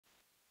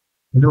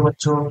Hello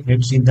बच्चों,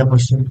 let's read the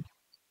question.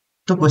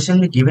 तो question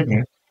में गिवन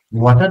है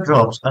water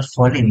drops are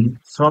falling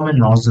from A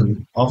nozzle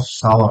of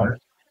shower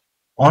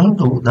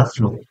onto the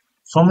floor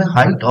from a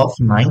height of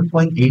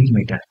 9.8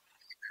 meter.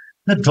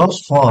 The drops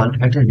fall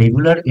at a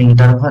regular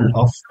interval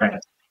of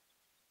time.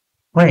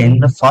 When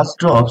the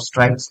first drop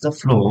strikes the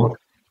floor,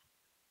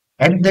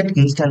 at that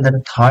instant the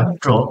third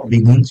drop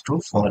begins to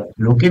fall.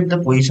 Locate the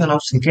position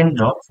of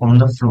second drop from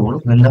the floor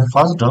when the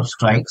first drop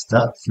strikes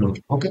the floor.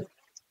 Okay.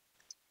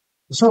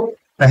 So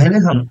पहले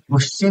हम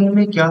question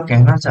में क्या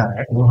कहना चाह रहे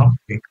हैं वो हम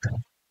देखते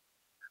हैं।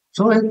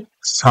 सो एक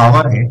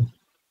शावर है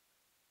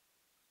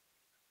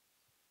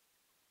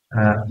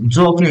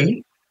जो कि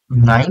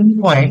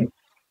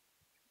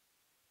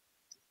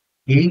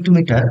 9.8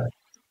 मीटर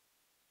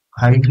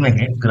हाइट में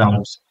है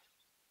ग्राउंड से,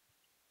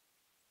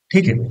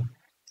 ठीक है।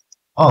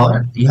 और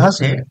यहाँ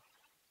से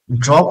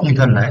ड्रॉप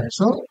निकल रहा है।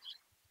 सो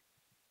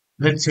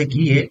लेट्स से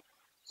कि ये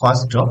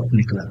फर्स्ट ड्रॉप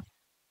निकला।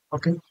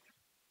 ओके,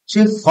 सो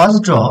ये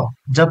फर्स्ट ड्रॉप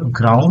जब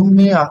ग्राउंड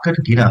में आकर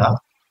गिरा,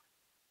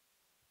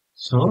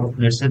 so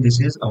let's say this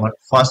is our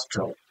first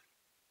drop.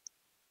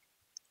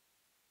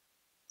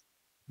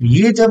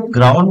 ये जब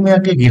ग्राउंड में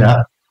आके गिरा,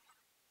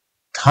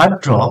 third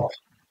drop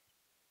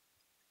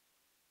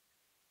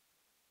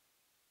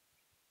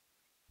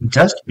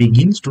just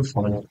begins to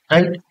fall,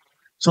 right.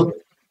 सो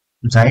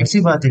जाहिर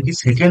सी बात है कि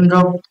सेकेंड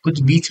ड्रॉप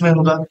कुछ बीच में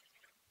होगा,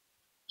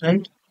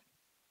 right.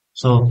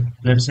 So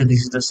let's say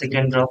this is the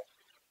second drop.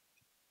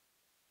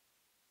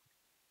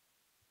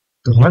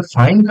 तो हमें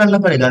फाइंड करना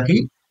पड़ेगा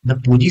कि the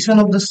position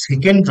of the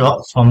second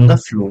drop from the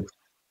floor.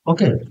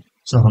 Okay,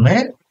 सो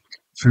हमें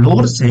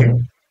फ्लोर से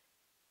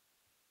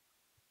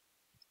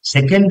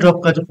सेकेंड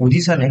ड्रॉप का जो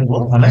पोजीशन है वो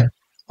हमें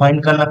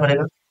फाइंड करना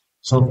पड़ेगा।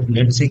 सो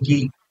लेट्स से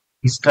कि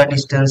इसका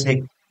डिस्टेंस है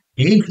h,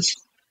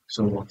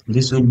 so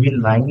this will be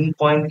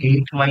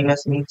 9.8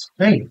 minus h,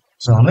 right.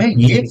 सो हमें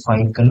ये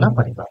फाइंड करना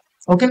पड़ेगा।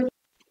 ओके,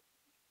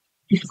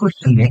 इस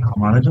क्वेश्चन में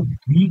हमारा जो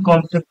प्री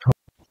कॉन्सेप्ट हो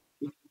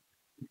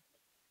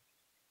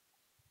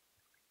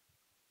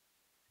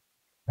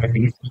that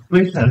is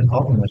equation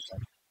of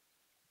motion.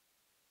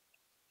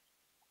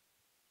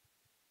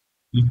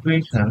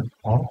 Equation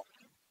of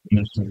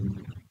motion,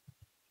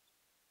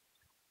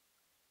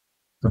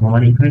 तो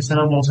हमारी इक्वेशन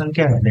ऑफ मोशन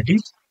क्या है? That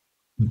is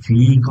v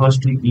equals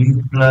to u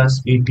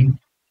plus at,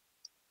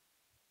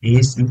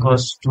 s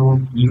equals to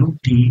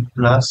ut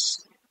plus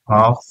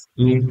half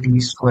at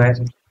square,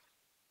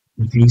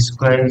 v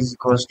square is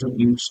equals to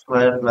u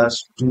square plus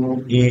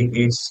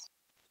 2as।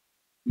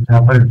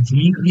 यहाँ पर v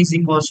is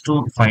equals to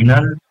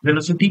final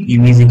velocity, u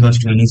is equals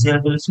to initial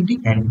velocity,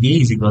 and a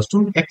is equals to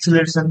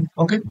acceleration.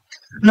 Okay.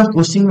 Now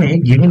question में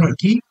given है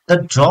कि the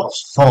drops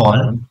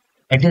fall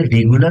at a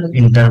regular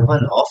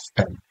interval of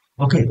time.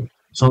 Okay.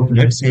 So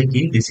let's say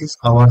कि this is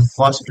our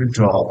first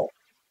drop,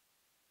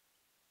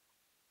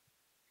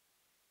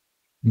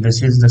 this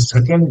is the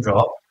second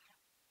drop,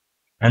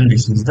 and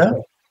this is the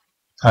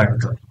third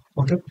drop.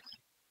 Okay.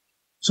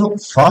 So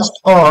first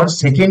और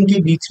second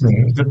के बीच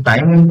में जो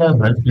time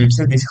interval let's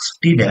say this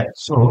T dash,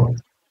 so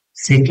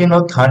second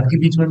और third के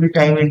बीच में भी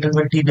time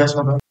interval T dash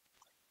होगा।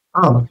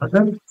 अब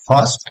अगर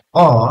फर्स्ट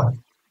और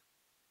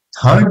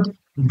थर्ड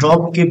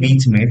ड्रॉप के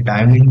बीच में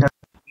टाइम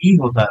इंटरवल टी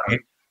होता है,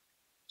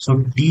 so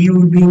T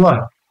will be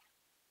what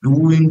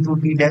 2 into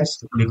t dash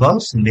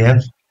because they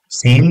have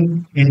same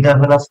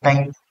interval of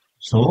time,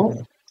 so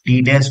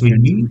t dash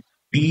will be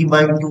t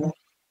by 2.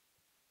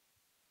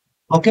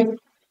 Okay.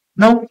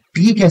 Now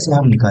t कैसे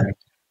हम निकालें?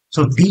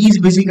 So t is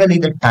basically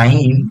the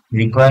time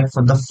required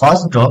for the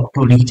first drop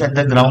to reach at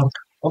the ground.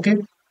 Okay.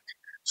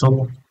 So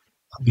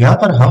यहाँ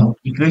पर हम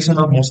equation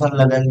of motion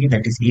लगाएंगे,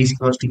 that is a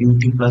equals to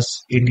ut plus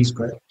at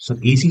square. So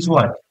ac is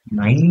what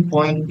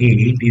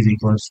 9.8 is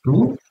equals to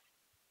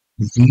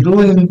 0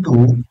 into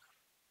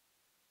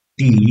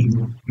t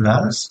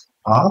plus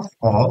half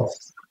of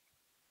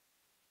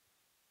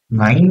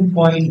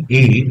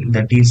 9.8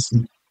 that is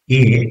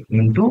a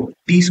into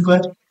t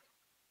square,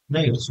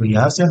 right. सो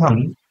यहाँ से हम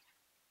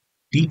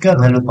t का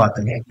value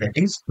पाते हैं that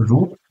is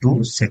 √2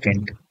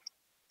 second.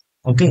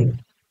 Okay,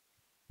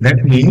 that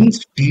means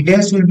t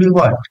dash will be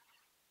what,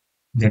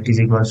 that is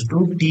equals to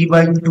t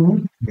by 2,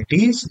 that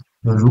is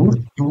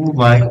 √2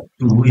 by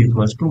 2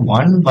 equals to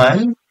 1 by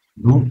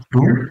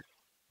 √2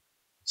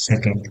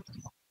 second.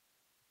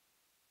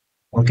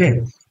 Okay,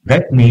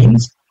 that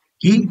means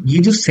कि ये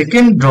जो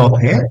second drop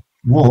है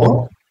वो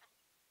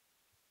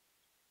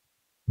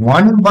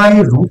 1 by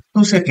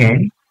 √2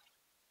 second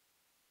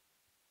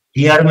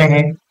AR में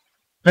है,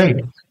 right.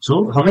 सो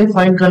हमें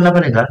find करना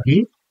पड़ेगा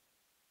कि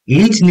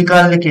एज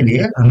निकालने के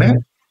लिए हमें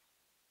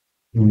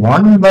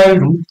 1 by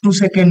 √2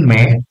 सेकेंड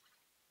में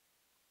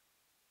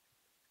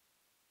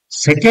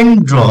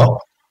सेकेंड ड्रॉप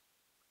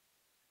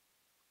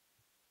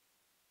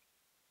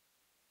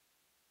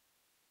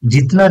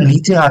जितना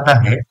नीचे आता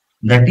है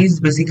that is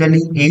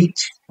basically as.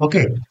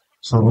 Okay,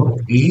 so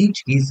as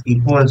is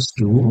equals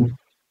to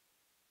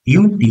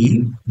ut,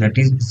 that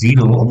is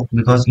 0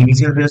 because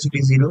initial velocity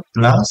is 0,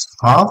 plus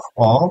half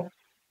of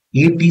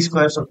at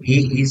square. So a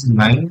is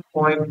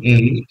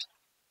 9.8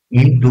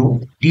 into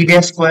t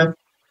dash square,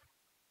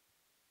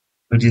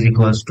 which is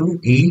equals to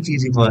h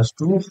is equals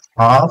to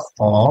half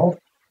of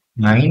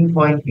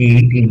 9.8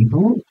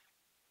 into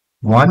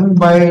 1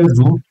 by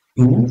root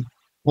 2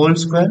 whole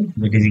square,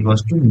 that is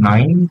equals to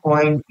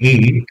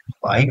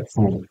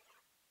 9.854.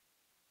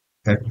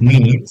 That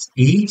means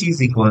h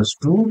is equals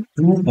to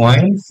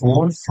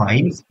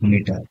 2.45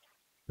 meter,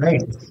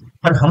 right?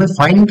 पर हमें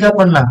find क्या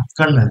करना है,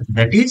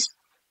 that is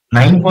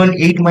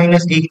 9.8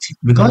 minus 8,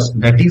 because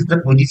that is the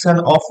position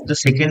of the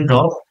second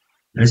drop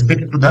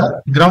respect to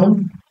the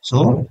ground.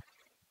 So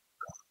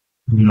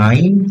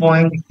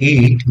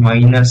 9.8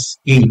 minus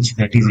h,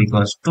 that is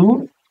equals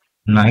to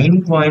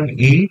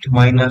 9.8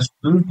 minus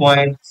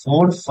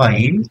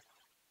 2.45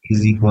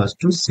 is equals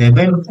to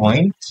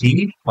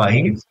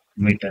 7.35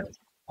 meter.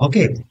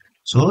 Okay,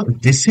 so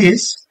this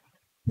is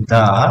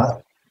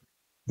the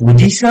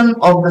position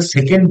of the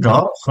second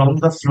drop from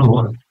the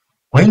floor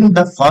when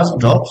the first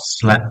drop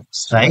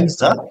strikes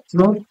the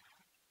floor.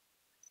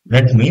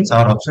 That means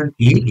our option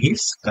A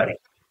is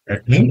correct.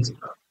 That means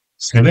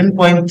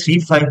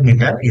 7.35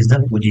 meter is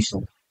the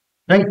position,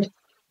 right?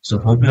 So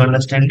hope you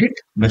understand it.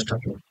 Best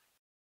of luck.